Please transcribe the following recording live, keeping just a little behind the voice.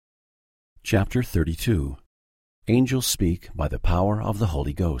Chapter 32. Angels speak by the power of the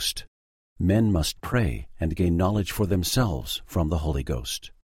Holy Ghost. Men must pray and gain knowledge for themselves from the Holy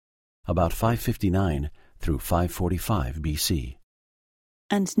Ghost. About 559 through 545 B.C.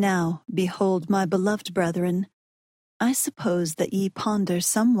 And now, behold, my beloved brethren, I suppose that ye ponder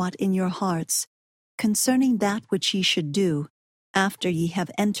somewhat in your hearts concerning that which ye should do, after ye have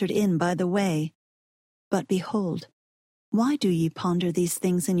entered in by the way. But behold, why do ye ponder these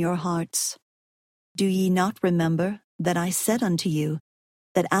things in your hearts? Do ye not remember that I said unto you,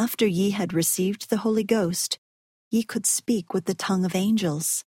 that after ye had received the Holy Ghost, ye could speak with the tongue of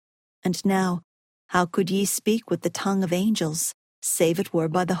angels? And now, how could ye speak with the tongue of angels, save it were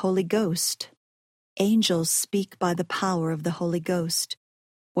by the Holy Ghost? Angels speak by the power of the Holy Ghost.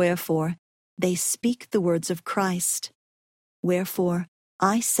 Wherefore, they speak the words of Christ. Wherefore,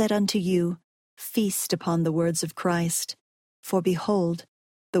 I said unto you, feast upon the words of Christ. For behold,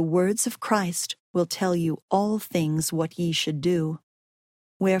 the words of Christ will tell you all things what ye should do.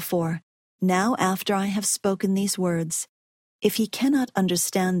 Wherefore, now after I have spoken these words, if ye cannot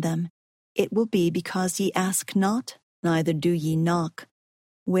understand them, it will be because ye ask not, neither do ye knock.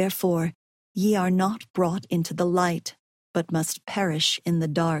 Wherefore, ye are not brought into the light, but must perish in the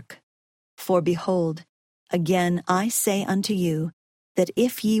dark. For behold, again I say unto you, that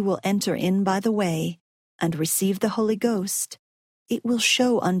if ye will enter in by the way, and receive the Holy Ghost, it will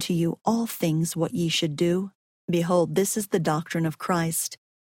show unto you all things what ye should do. Behold, this is the doctrine of Christ,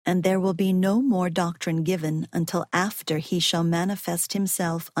 and there will be no more doctrine given until after he shall manifest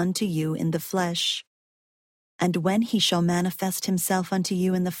himself unto you in the flesh. And when he shall manifest himself unto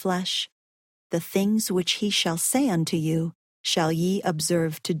you in the flesh, the things which he shall say unto you shall ye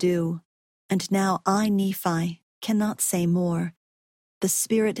observe to do. And now I, Nephi, cannot say more. The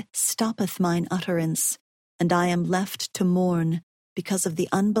Spirit stoppeth mine utterance, and I am left to mourn, because of the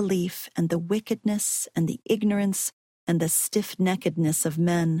unbelief and the wickedness and the ignorance and the stiff-neckedness of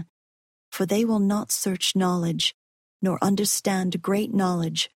men. For they will not search knowledge, nor understand great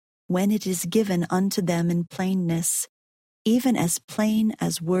knowledge, when it is given unto them in plainness, even as plain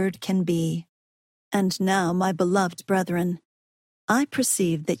as word can be. And now, my beloved brethren, I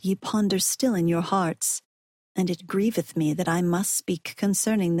perceive that ye ponder still in your hearts, and it grieveth me that I must speak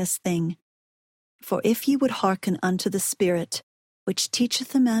concerning this thing. For if ye would hearken unto the Spirit, which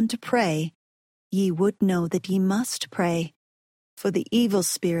teacheth a man to pray, ye would know that ye must pray. For the evil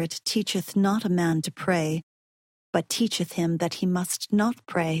spirit teacheth not a man to pray, but teacheth him that he must not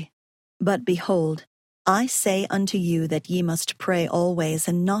pray. But behold, I say unto you that ye must pray always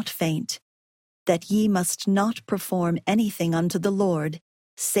and not faint, that ye must not perform anything unto the Lord,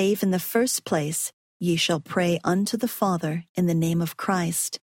 save in the first place ye shall pray unto the Father in the name of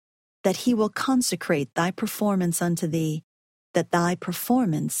Christ, that he will consecrate thy performance unto thee, that thy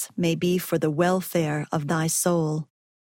performance may be for the welfare of thy soul.